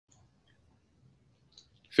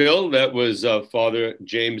Phil, that was Father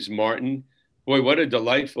James Martin. Boy, what a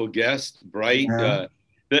delightful guest, bright. Yeah.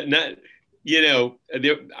 Not,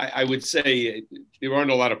 I would say there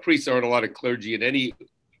aren't a lot of priests, there aren't a lot of clergy in any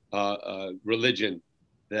religion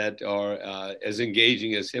that are as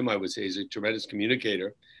engaging as him. I would say he's a tremendous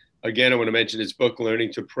communicator. Again, I want to mention his book,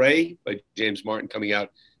 Learning to Pray by James Martin, coming out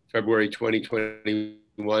February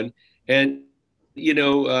 2021. And,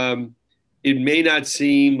 it may not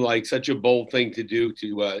seem like such a bold thing to do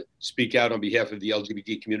to speak out on behalf of the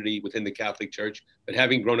LGBT community within the Catholic Church, but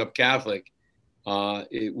having grown up Catholic,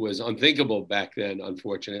 it was unthinkable back then,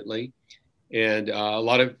 unfortunately. And a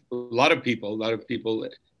lot of people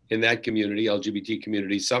in that community, LGBT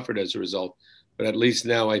community, suffered as a result. But at least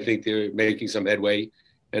now, I think they're making some headway,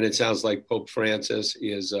 and it sounds like Pope Francis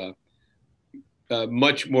is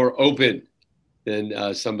much more open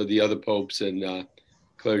than some of the other popes and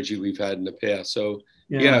clergy we've had in the past. So,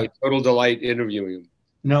 Yeah. yeah, total delight interviewing him.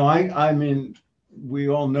 No, I mean, we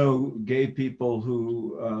all know gay people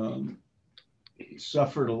who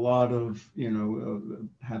suffered a lot of,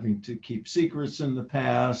 having to keep secrets in the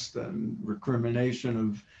past and recrimination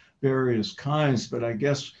of various kinds. But I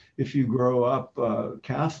guess if you grow up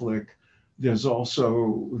Catholic, there's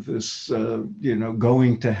also this,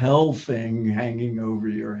 going to hell thing hanging over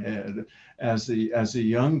your head as a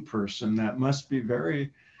young person. That must be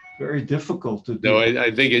very, very difficult to No, do. I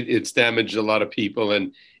think it's damaged a lot of people,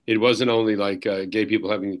 and it wasn't only like gay people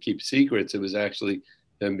having to keep secrets; it was actually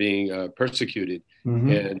them being persecuted Hmm.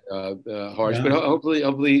 and harsh. But Yeah. hopefully,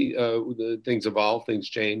 the things evolve, things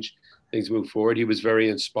change, things move forward. He was very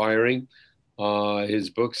inspiring. His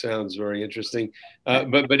book sounds very interesting. But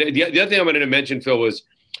the other thing I wanted to mention, Phil, was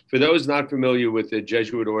for those not familiar with the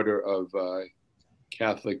Jesuit order of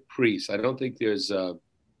Catholic priests. I don't think there's a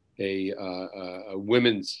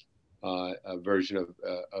women's version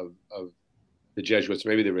of the Jesuits.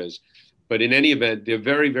 Maybe there is, but in any event, they're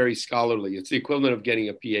very, very scholarly. It's the equivalent of getting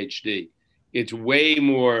a PhD. It's way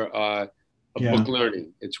more a Yeah. book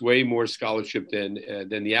learning. It's way more scholarship than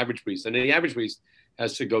the average priest. And the average priest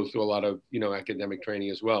has to go through a lot of academic training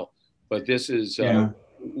as well. But this is Yeah.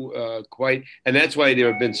 quite, and that's why there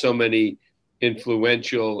have been so many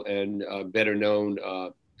influential and better known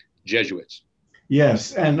Jesuits.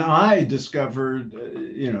 Yes, and I discovered,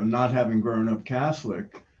 not having grown up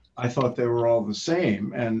Catholic, I thought they were all the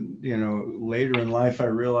same. And, later in life, I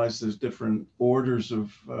realized there's different orders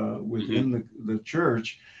of Mm-hmm. within the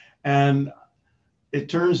church. And it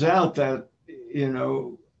turns out that,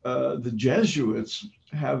 the Jesuits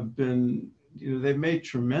have been, they've made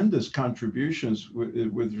tremendous contributions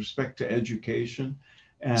with respect to education.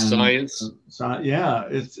 And Science. yeah,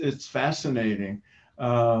 it's fascinating.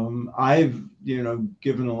 I've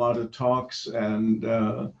given a lot of talks and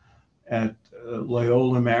at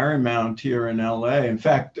Loyola Marymount here in LA. In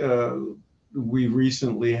fact, we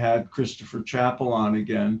recently had Christopher Chappell on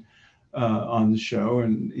again on the show,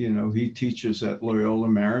 and he teaches at Loyola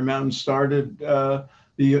Marymount and started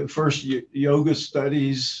the first yoga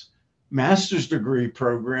studies master's degree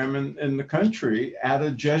program in the country at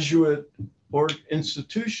a Jesuit or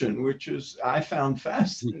institution, which is I found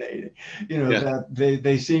fascinating. Yeah. That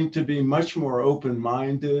they seem to be much more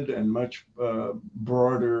open-minded and much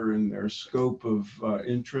broader in their scope of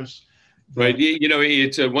interest. Right. Than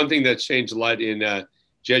It's one thing that's changed a lot in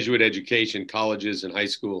Jesuit education, colleges and high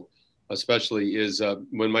school, especially, is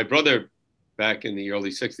when my brother back in the early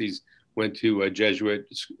 60s went to a Jesuit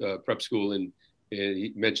prep school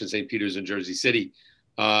he mentioned St. Peter's in Jersey City.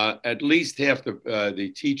 At least half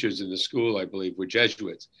the teachers in the school, I believe, were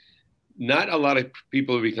Jesuits. Not a lot of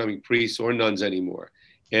people are becoming priests or nuns anymore.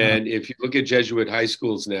 uh, And if you look at Jesuit high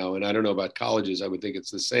schools now, and I don't know about colleges, I would think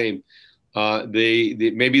it's the same.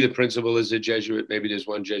 Maybe the principal is a Jesuit, maybe there's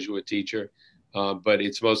one Jesuit teacher, but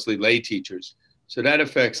it's mostly lay teachers. So that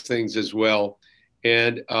affects things as well.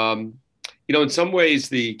 And in some ways,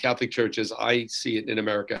 the Catholic Church, as I see it in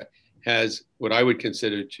America, has what I would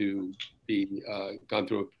consider to be gone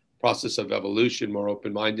through a process of evolution, more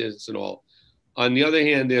open-mindedness and all. On the other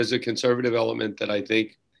hand, there's a conservative element that I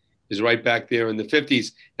think is right back there in the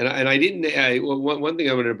 50s. And I didn't, one thing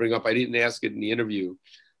I wanted to bring up, I didn't ask it in the interview,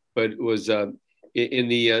 but it was in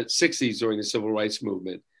the 60s during the Civil Rights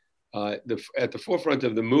Movement. At the forefront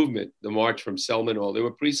of the movement, the March from Selma and all, there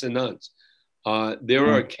were priests and nuns. There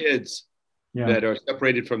yeah, are kids yeah, that are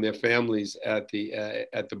separated from their families at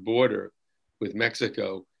the border with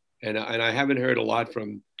Mexico, and I haven't heard a lot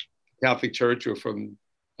from Catholic Church or from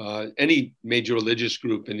any major religious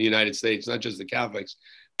group in the United States, not just the Catholics,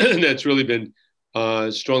 that's really been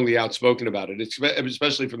strongly outspoken about it,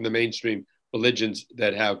 especially from the mainstream religions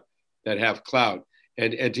that have clout.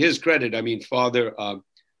 And to his credit, I mean, Father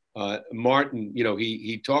Martin,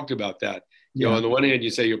 he talked about that. Yeah. On the one hand, you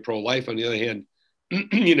say you're pro-life. On the other hand,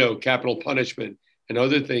 capital punishment and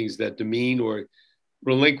other things that demean or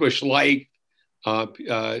relinquish life,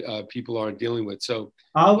 people aren't dealing with. So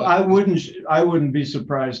I wouldn't be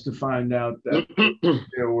surprised to find out that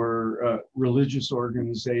there were religious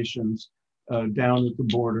organizations down at the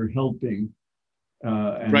border helping.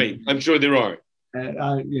 Right, I'm sure there are.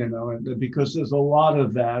 And because there's a lot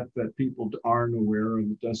of that people aren't aware of.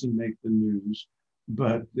 It doesn't make the news,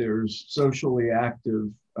 but there's socially active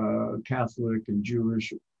Catholic and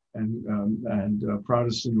Jewish and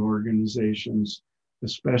Protestant organizations,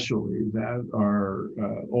 especially, that are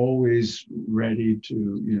always ready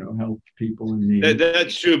to help people in need.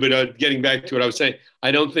 That's true, but getting back to what I was saying,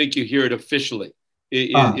 I don't think you hear it officially.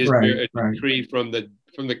 Is there a decree from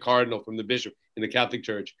the cardinal, from the bishop in the Catholic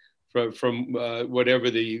Church, from whatever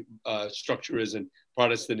the structure is in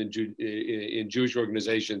Protestant and in Jewish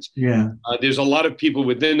organizations? Yeah, there's a lot of people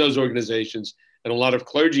within those organizations and a lot of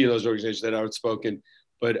clergy in those organizations that are outspoken,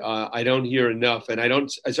 but I don't hear enough, and I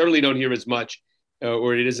certainly don't hear as much,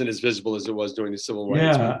 or it isn't as visible as it was during the civil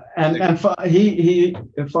rights. Yeah,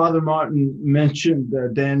 and Father Martin mentioned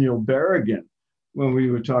Daniel Berrigan when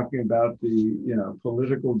we were talking about the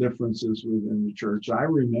political differences within the church. I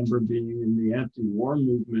remember being in the anti-war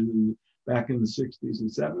movement back in the 60s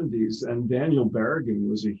and 70s, and Daniel Berrigan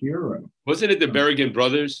was a hero. Wasn't it the Berrigan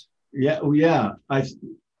brothers? Yeah,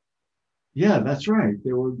 that's right.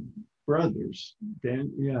 They were brothers. I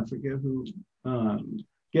forget who.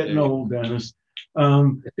 Getting old, Dennis.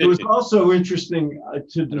 It was also interesting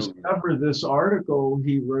to discover this article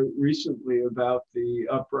he wrote recently about the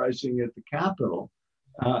uprising at the Capitol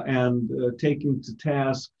and taking to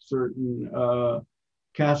task certain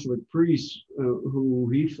Catholic priests who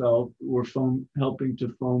he felt were helping to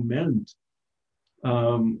foment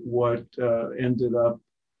what ended up,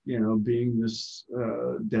 being this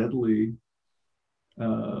deadly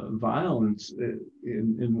violence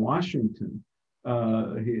in Washington.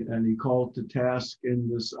 He called to task in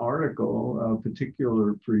this article a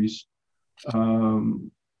particular priest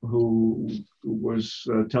who was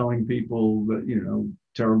telling people that,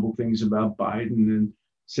 terrible things about Biden, and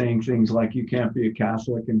saying things like, you can't be a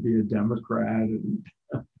Catholic and be a Democrat, and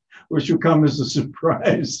which would come as a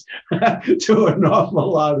surprise to an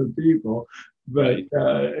awful lot of people. But,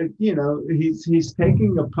 he's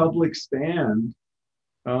taking a public stand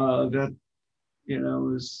that,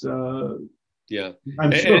 is... Yeah.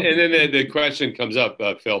 And then the question comes up,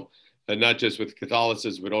 Phil, not just with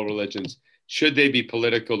Catholicism, but all religions. Should they be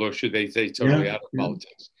political, or should they stay totally out of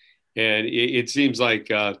politics? And it seems like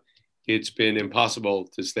it's been impossible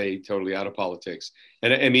to stay totally out of politics.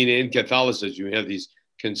 And I mean, in Catholicism, you have these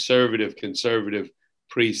conservative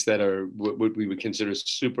priests that are what we would consider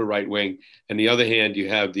super right wing. And the other hand, you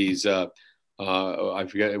have these, I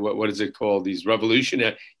forget, what is it called? These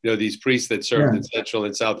revolutionary, these priests that served in Central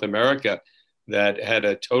and South America, that had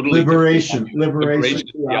a totally liberation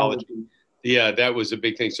theology. Yeah, that was a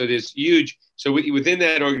big thing. So there's huge. So within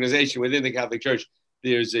that organization, within the Catholic Church,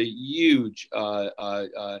 there's a huge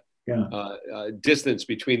distance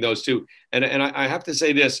between those two. And I have to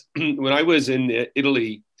say this: when I was in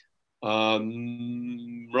Italy,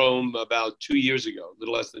 Rome, about 2 years ago, a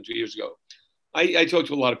little less than 2 years ago, I talked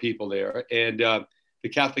to a lot of people there, and the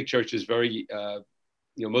Catholic Church is very.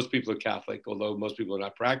 Most people are Catholic, although most people are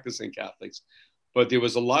not practicing Catholics. But there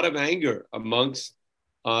was a lot of anger amongst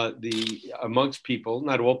people,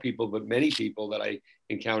 not all people, but many people that I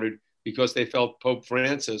encountered, because they felt Pope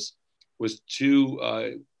Francis was too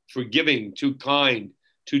forgiving, too kind,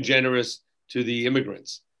 too generous to the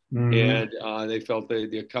immigrants. Mm-hmm. And they felt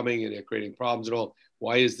they're coming and they're creating problems and all.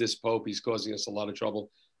 Why is this Pope? He's causing us a lot of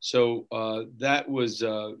trouble. So that was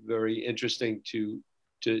very interesting to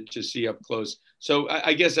see up close. So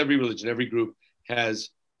I guess every religion, every group has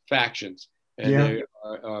factions, and they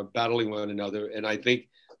are battling one another. And I think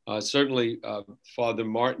certainly Father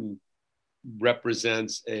Martin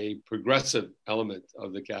represents a progressive element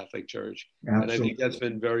of the Catholic Church. Absolutely. And I think that's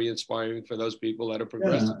been very inspiring for those people that are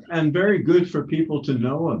progressive. Yeah, and very good for people to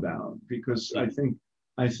know about, because I think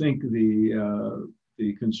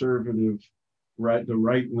the conservative, the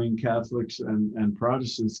right-wing Catholics and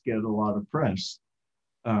Protestants get a lot of press.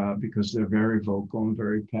 Because they're very vocal and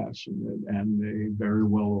very passionate, and they very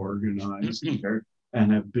well organized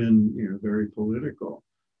and have been, very political.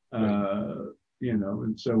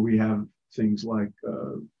 And so we have things like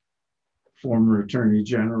former Attorney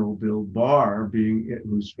General Bill Barr,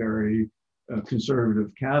 who's very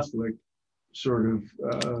conservative Catholic, sort of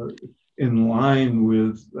in line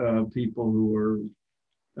with people who are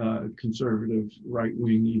conservative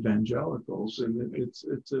right-wing evangelicals, and it's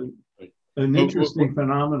Right. an interesting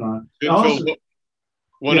phenomenon. Phil, Also,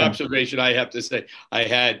 one yeah, observation I have to say, I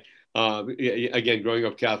had, again, growing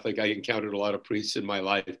up Catholic, I encountered a lot of priests in my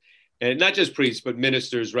life. And not just priests, but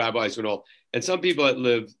ministers, rabbis, and all. And some people that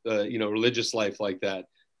live, religious life like that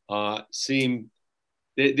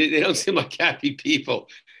they don't seem like happy people.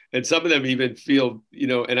 And some of them even feel,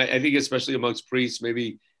 and I think especially amongst priests,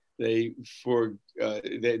 maybe they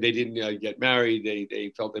didn't get married.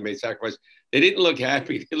 They felt they made sacrifice. They didn't look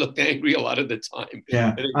happy. They looked angry a lot of the time. yeah.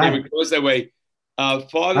 And it came across that way.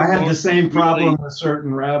 Father I had Martin the same problem really, with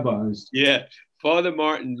certain rabbis. yeah, Father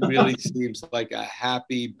Martin really seems like a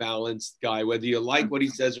happy, balanced guy. Whether you like what he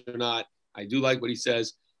says or not, I do like what he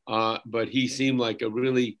says. But he seemed like he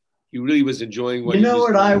really was enjoying what You he know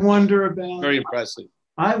was what doing. I wonder about? Very impressive.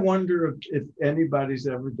 I wonder if anybody's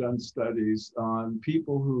ever done studies on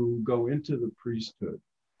people who go into the priesthood,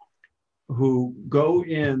 who go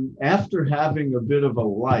in after having a bit of a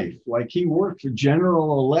life, like he worked for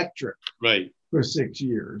General Electric Right. for 6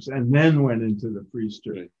 years and then went into the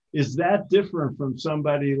priesthood. Right. Is that different from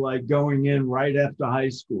somebody like going in right after high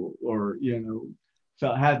school, or,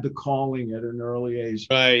 had the calling at an early age?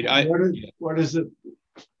 Right. What is it?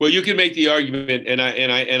 Well, you can make the argument, and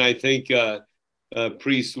I think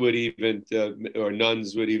priests would even or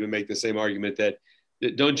nuns would even make the same argument that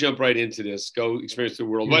don't jump right into this. Go experience the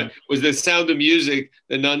world. Yeah. What was the Sound of Music?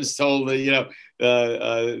 The nuns told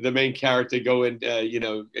the main character, go and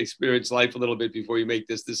experience life a little bit before you make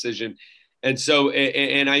this decision. And so,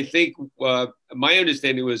 and I think my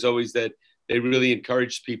understanding was always that they really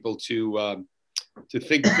encouraged people to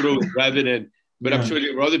think through it rather than. But I'm sure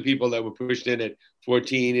there were other people that were pushed in at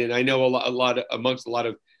 14, and I know amongst a lot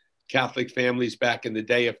of Catholic families back in the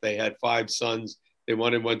day, if they had 5 sons, they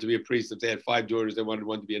wanted one to be a priest. If they had 5 daughters, they wanted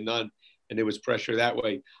one to be a nun, and there was pressure that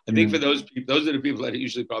way. I think for those people, those are the people that are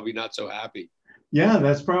usually probably not so happy. Yeah,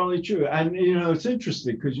 that's probably true. And it's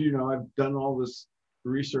interesting because I've done all this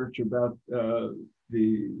research about the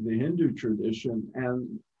Hindu tradition,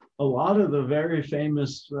 and a lot of the very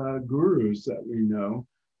famous gurus that we know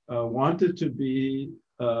wanted to be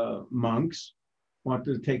monks,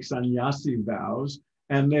 wanted to take sannyasi vows,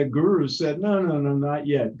 and their gurus said, no, not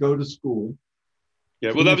yet. Go to school.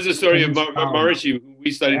 Yeah, well, that was the story of Maharishi, who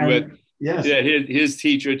we studied with. Yes. Yeah, his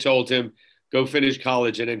teacher told him, go finish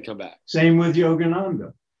college and then come back. Same with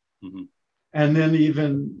Yogananda. Mm-hmm. And then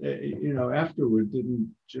even, afterward,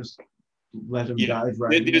 didn't just let him dive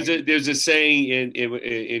right. There's a saying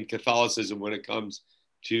in Catholicism when it comes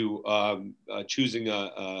to choosing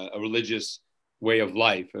a religious way of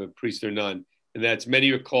life, a priest or nun, and that's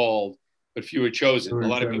many are called, but few are chosen. A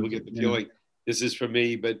lot of people get the feeling this is for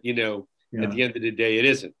me, but at the end of the day, it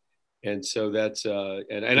isn't. And so that's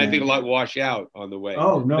and I think a lot wash out on the way.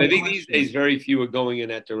 Oh no! I think these days very few are going in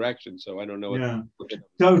that direction. So I don't know.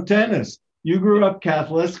 So tennis. You grew up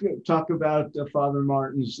Catholic. Let's talk about Father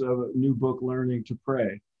Martin's new book, Learning to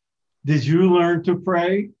Pray. Did you learn to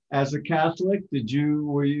pray as a Catholic? What did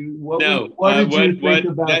you think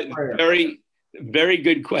about prayer? Very, very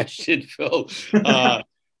good question, Phil.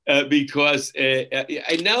 Because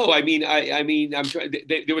I know. I mean, I'm trying.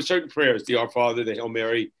 There were certain prayers: the Our Father, the Hail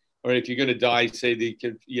Mary, or if you're going to die, say the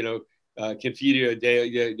Confiteor Dei,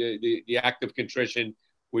 the act of contrition,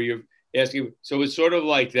 where you're asking. So it's sort of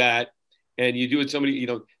like that. And you do it so many,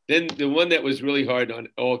 then the one that was really hard on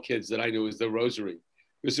all kids that I knew was the rosary,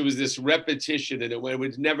 because it was this repetition and it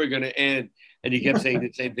was never going to end. And you kept saying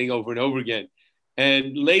the same thing over and over again.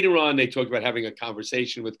 And later on, they talked about having a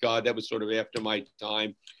conversation with God. That was sort of after my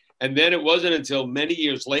time. And then it wasn't until many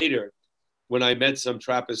years later when I met some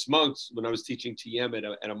Trappist monks, when I was teaching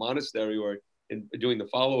TM at a monastery or doing the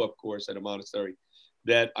follow-up course at a monastery,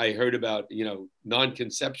 that I heard about,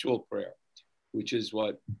 non-conceptual prayer, which is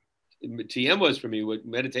what TM was for me, what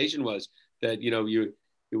meditation was, that,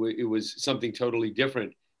 it was something totally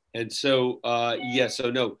different. And so,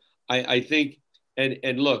 no, I think,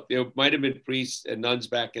 and look, there might have been priests and nuns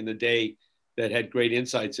back in the day that had great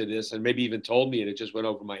insights in this and maybe even told me, and it just went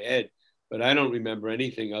over my head, but I don't remember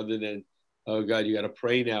anything other than, oh God, you got to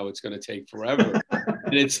pray now. It's going to take forever.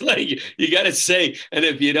 And it's like, you got to say, and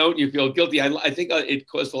if you don't, you feel guilty. I think it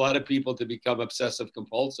caused a lot of people to become obsessive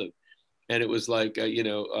compulsive. And it was like,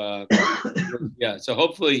 So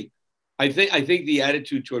hopefully, I think the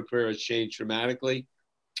attitude toward prayer has changed dramatically.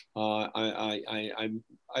 I'm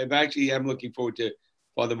looking forward to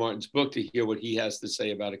Father Martin's book to hear what he has to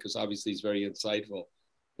say about it, because obviously he's very insightful.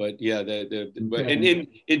 But and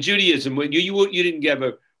in Judaism, when you didn't have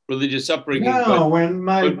a religious upbringing. No, in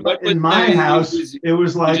my house, it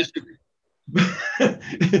was like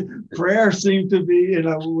prayer seemed to be,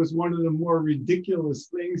 was one of the more ridiculous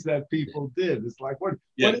things that people did. It's like, what are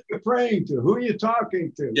you praying to? Who are you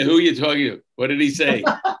talking to? Yeah, who are you talking to? What did he say?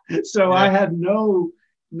 So I had no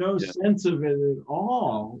sense of it at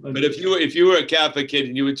all. But if you were a Catholic kid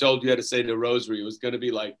and you were told you had to say the rosary, it was going to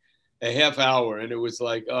be like a half hour, and it was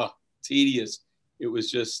like, oh, tedious. It was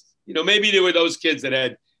just, maybe there were those kids that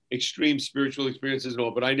had extreme spiritual experiences and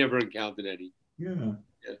all, but I never encountered any. Yeah.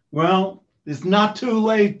 Well, it's not too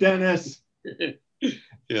late, Dennis.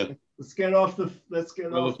 Yeah. Let's get off this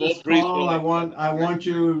call. I want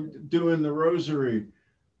you doing the rosary,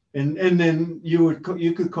 and then you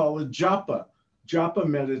could call it japa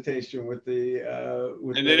meditation with the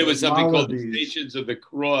and then it was something called the Stations of the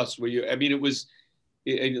Cross, where it was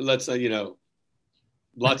lots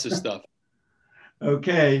of stuff.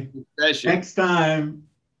 Okay. Next time.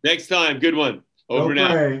 Good one. Over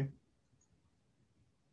now.